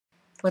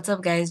What's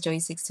up, guys?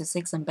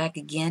 Joey626. I'm back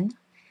again.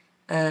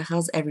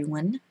 How's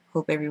everyone?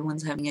 Hope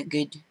everyone's having a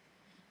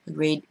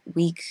great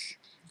week.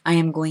 I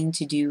am going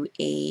to do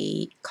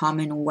a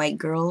common white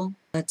girl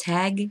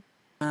tag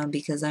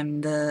because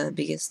I'm the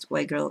biggest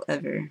white girl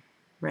ever,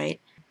 right?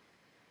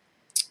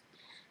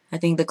 I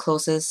think the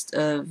closest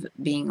of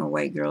being a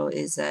white girl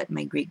is that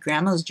my great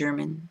grandma's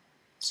German,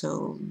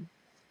 so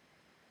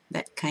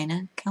that kind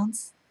of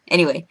counts.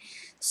 Anyway,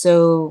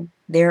 so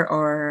there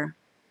are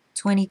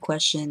 20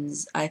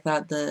 questions. I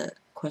thought the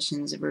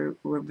questions were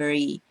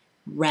very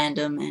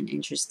random and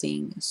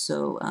interesting,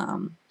 so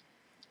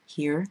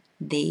here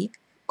they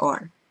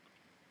are.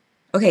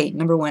 Okay,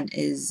 number one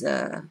is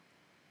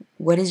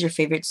what is your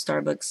favorite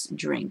Starbucks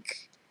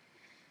drink?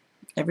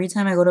 Every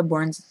time I go to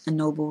Barnes and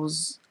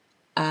Nobles,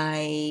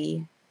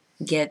 I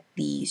get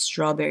the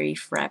strawberry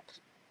frap.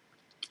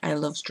 I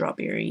love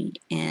strawberry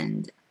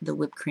and the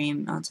whipped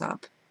cream on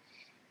top.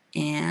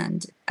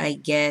 And I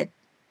get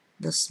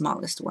the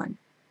smallest one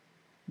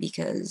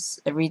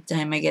because every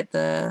time I get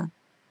the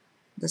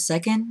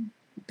second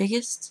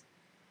biggest,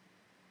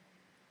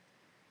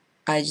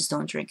 I just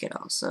don't drink it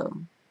all.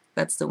 So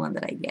that's the one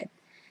that I get.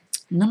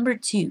 Number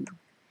two,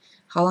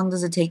 how long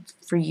does it take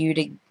for you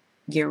to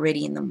get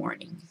ready in the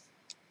morning?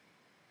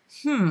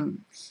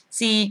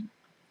 See,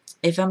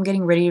 if I'm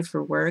getting ready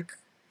for work,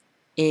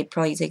 it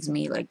probably takes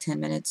me like 10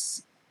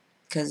 minutes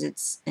because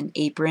it's an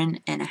apron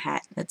and a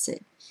hat. That's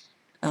it.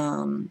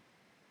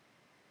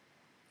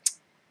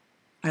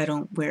 I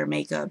don't wear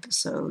makeup,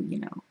 so,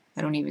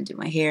 I don't even do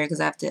my hair because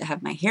I have to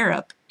have my hair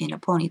up in a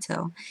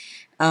ponytail.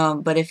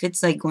 But if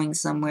it's like going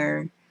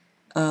somewhere,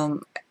 I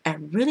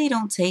really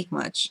don't take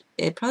much.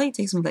 It probably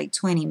takes me like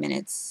 20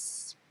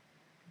 minutes,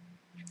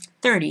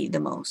 30 the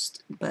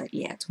most, but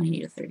yeah,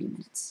 20 to 30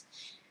 minutes.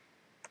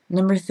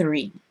 Number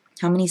three,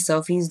 how many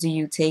selfies do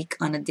you take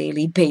on a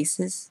daily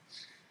basis?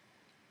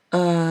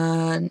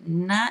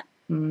 Not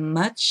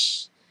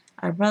much.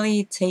 I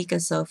probably take a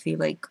selfie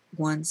like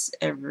once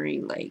every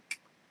like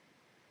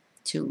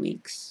 2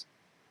 weeks.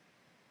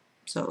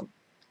 So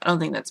I don't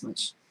think that's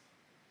much.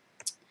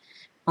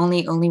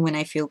 Only when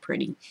I feel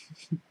pretty.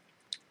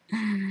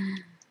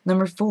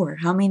 Number four,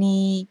 how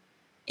many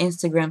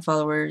Instagram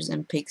followers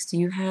and pics do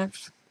you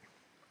have?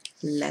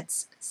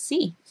 Let's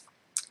see.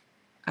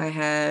 I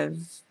have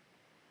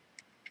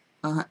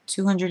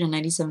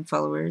 297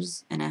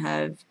 followers and I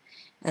have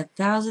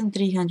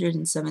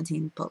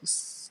 1,317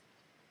 posts.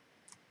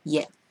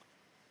 Yeah.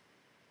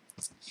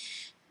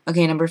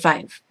 Okay, number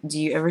five. Do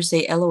you ever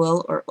say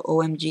LOL or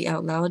OMG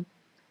out loud?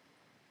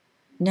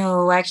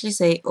 No, I actually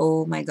say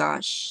oh my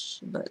gosh,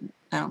 but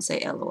I don't say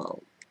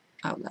LOL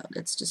out loud.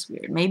 It's just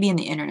weird. Maybe in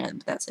the internet,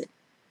 but that's it.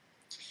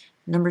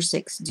 Number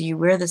six. Do you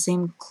wear the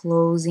same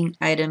clothing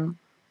item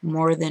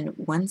more than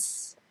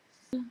once?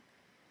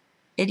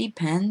 It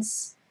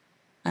depends.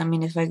 I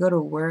mean, if I go to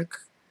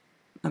work,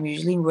 I'm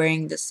usually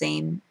wearing the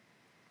same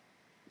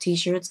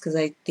t-shirts because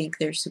I think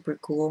they're super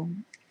cool.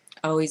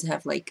 I always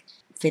have like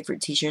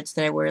favorite t-shirts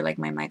that I wear, like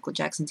my Michael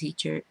Jackson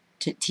t-shirt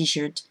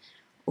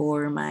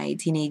or my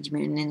Teenage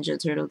Mutant Ninja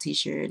Turtle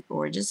t-shirt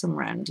or just some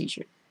random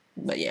t-shirt.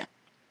 But yeah.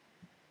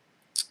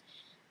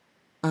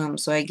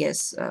 So I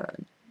guess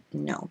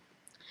no.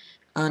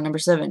 Number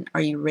seven,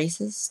 are you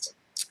racist?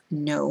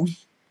 No.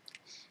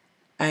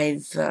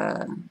 I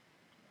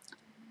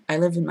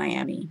live in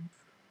Miami.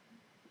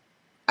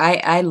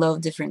 I love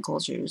different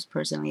cultures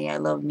personally. I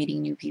love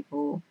meeting new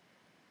people,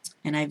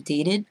 and I've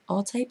dated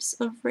all types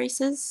of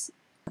races.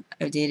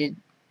 I've dated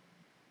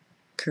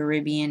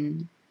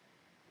Caribbean,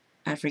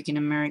 African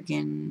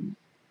American,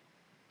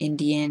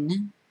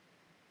 Indian,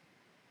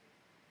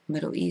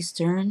 Middle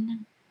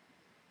Eastern,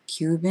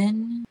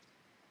 Cuban,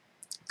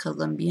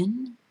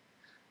 Colombian.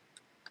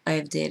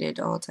 I've dated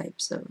all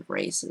types of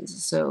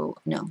races, so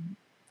no,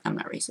 I'm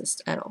not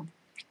racist at all.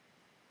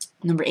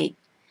 Number eight,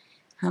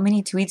 how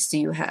many tweets do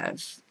you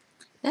have?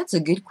 That's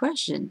a good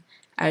question.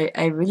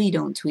 I really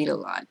don't tweet a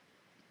lot.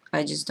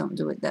 I just don't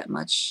do it that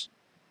much.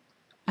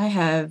 I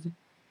have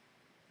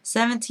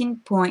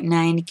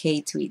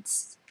 17.9k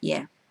tweets.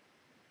 Yeah,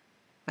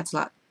 that's a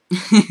lot.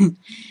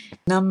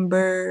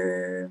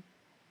 Number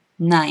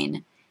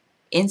 9,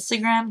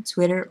 Instagram,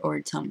 Twitter, or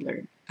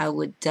Tumblr. I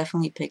would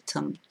definitely pick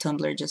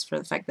Tumblr just for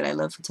the fact that I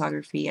love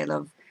photography. I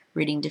love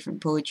reading different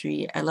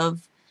poetry. I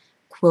love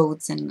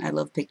quotes and I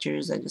love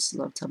pictures. I just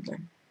love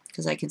Tumblr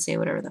because I can say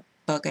whatever the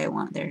fuck I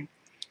want there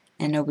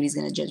and nobody's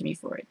going to judge me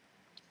for it.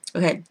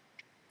 Okay,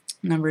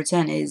 number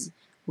 10 is,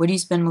 what do you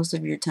spend most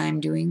of your time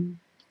doing?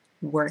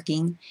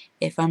 Working.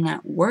 If I'm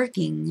not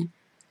working,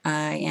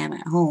 I am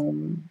at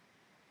home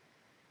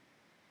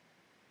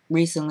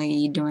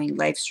recently doing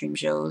live stream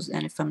shows,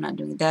 and if I'm not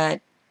doing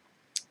that,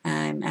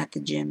 I'm at the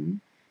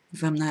gym.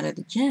 If I'm not at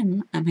the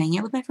gym, I'm hanging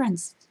out with my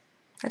friends.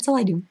 That's all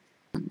I do.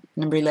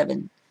 Number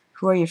 11.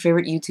 Who are your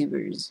favorite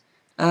YouTubers?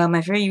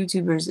 My favorite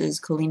YouTubers is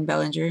Colleen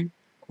Ballinger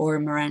or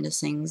Miranda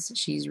Sings.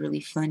 She's really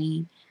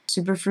funny.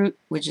 Superfruit,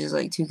 which is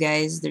like two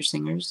guys, they're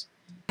singers.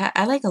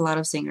 I like a lot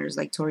of singers,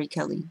 like Tori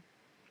Kelly.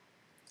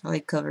 I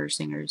like cover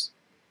singers.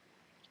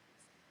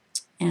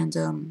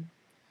 And,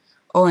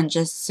 Oh, and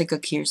Jessica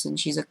Kirsten,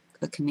 she's a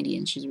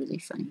comedian. She's really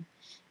funny.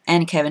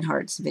 And Kevin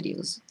Hart's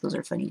videos, those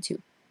are funny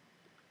too.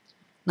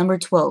 Number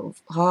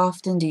 12, how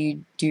often do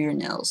you do your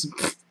nails?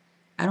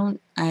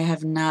 I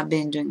have not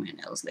been doing my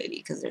nails lately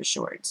because they're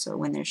short. So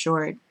when they're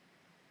short,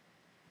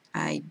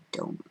 I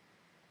don't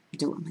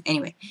do them.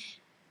 Anyway,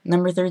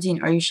 number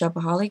 13, are you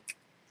shopaholic?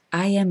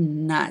 I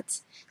am not.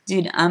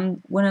 Dude,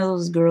 I'm one of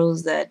those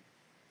girls that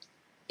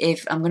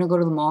if I'm going to go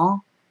to the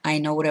mall, I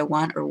know what I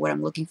want or what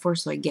I'm looking for,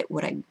 so I get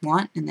what I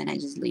want, and then I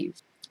just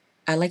leave.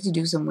 I like to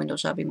do some window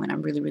shopping when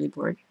I'm really, really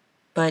bored,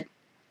 but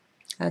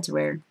that's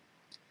rare.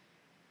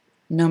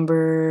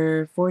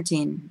 Number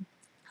 14,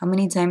 how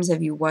many times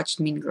have you watched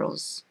Mean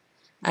Girls?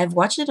 I've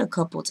watched it a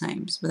couple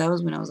times, but that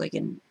was when I was like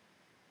in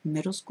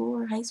middle school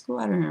or high school.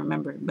 I don't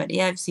remember, but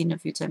yeah, I've seen it a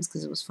few times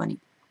because it was funny.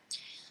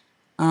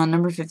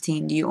 Number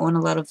 15, do you own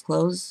a lot of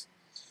clothes?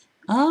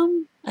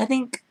 I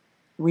think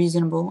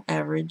reasonable,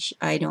 average.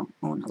 I don't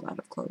own a lot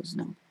of clothes,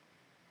 no.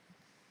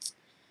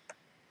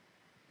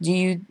 Do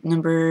you,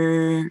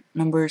 number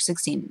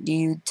 16, do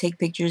you take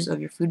pictures of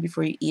your food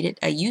before you eat it?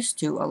 I used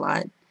to a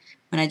lot.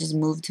 When I just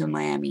moved to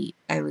Miami,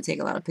 I would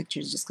take a lot of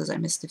pictures just because I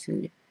miss the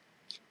food,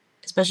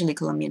 especially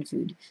Colombian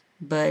food.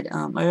 But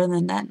other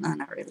than that, no,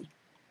 not really.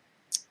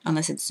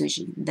 Unless it's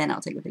sushi, then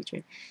I'll take a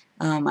picture.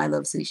 I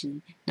love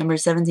sushi. Number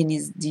 17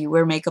 is, do you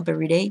wear makeup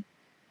every day?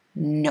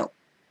 No.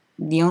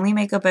 The only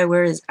makeup I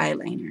wear is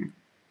eyeliner,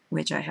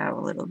 which I have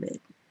a little bit.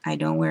 I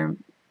don't wear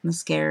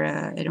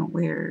mascara. I don't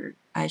wear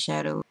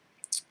eyeshadow.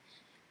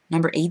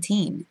 Number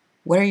 18.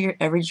 What are your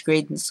average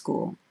grades in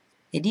school?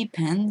 It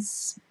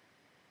depends.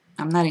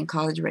 I'm not in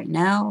college right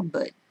now,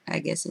 but I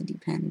guess it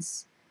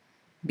depends.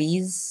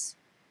 B's,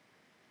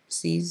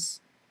 C's,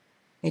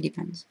 it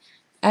depends.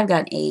 I've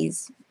got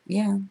A's.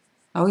 Yeah,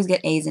 I always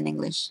get A's in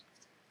English.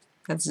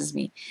 That's just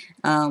me.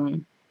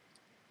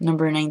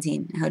 Number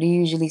 19. How do you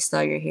usually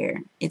style your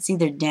hair? It's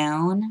either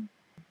down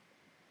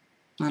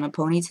on a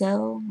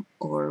ponytail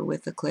or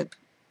with a clip.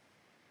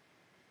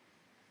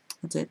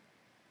 That's it.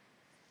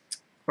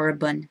 Or a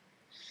bun.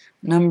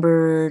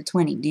 Number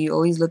 20. Do you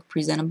always look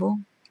presentable?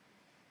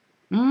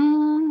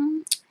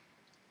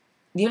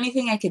 The only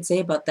thing I could say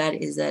about that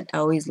is that I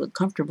always look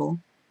comfortable.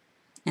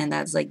 And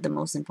that's like the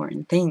most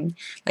important thing.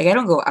 Like, I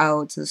don't go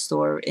out to the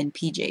store in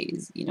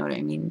PJs, you know what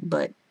I mean?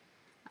 But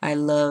I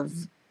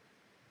love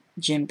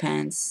gym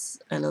pants.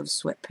 I love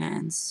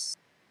sweatpants.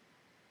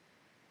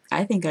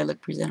 I think I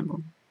look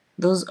presentable.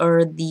 Those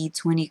are the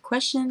 20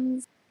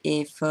 questions.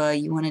 If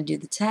you want to do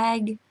the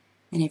tag,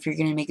 and if you're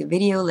going to make a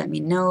video, let me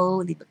know.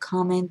 Leave a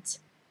comment.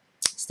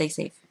 Stay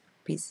safe.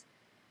 Peace.